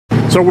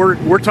So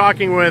we're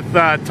talking with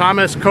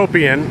Thomas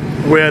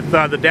Copian with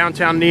the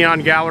Downtown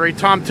Neon Gallery.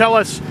 Tom, tell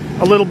us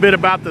a little bit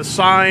about the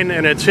sign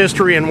and its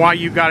history and why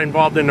you got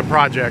involved in the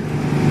project.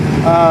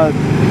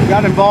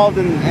 Got involved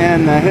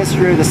in the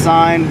history of the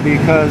sign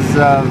because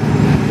of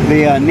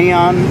the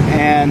neon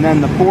and then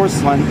the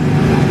porcelain,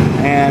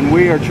 and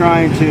we are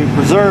trying to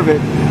preserve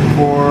it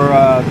for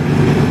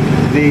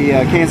the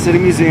Kansas City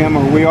Museum,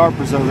 or we are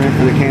preserving it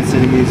for the Kansas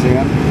City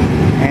Museum.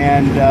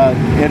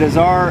 And it is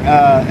our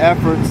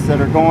efforts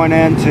that are going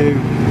into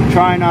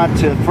try not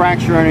to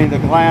fracture any of the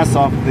glass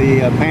off the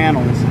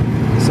panels.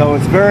 So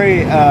it's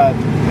very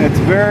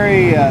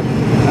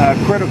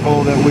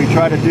critical that we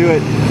try to do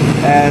it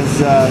as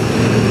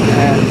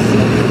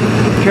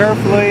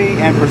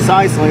carefully and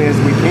precisely as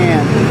we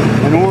can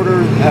in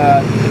order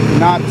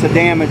not to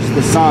damage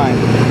the sign.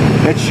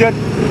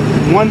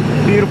 One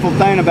beautiful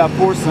thing about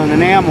porcelain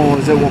enamel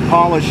is it will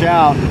polish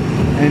out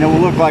and it will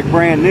look like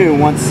brand new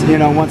once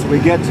we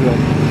get to it.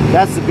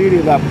 That's the beauty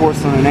about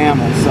porcelain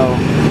enamel. So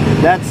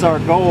that's our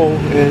goal,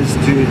 is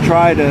to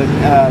try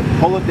to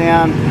pull it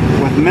down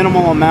with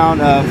minimal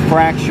amount of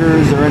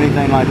fractures or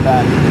anything like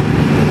that.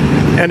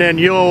 And then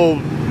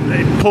you'll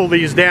pull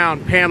these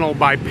down panel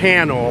by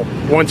panel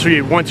once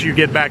you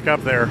get back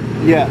up there.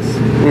 Yes.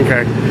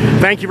 Okay.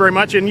 Thank you very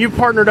much. And you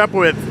partnered up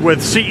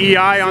with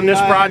CEI on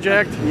this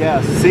project?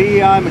 Yes.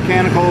 CEI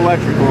Mechanical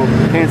Electrical,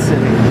 Kansas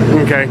City.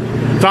 Okay.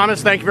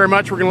 Thomas, thank you very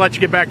much. We're going to let you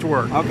get back to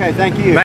work. Okay. Thank you.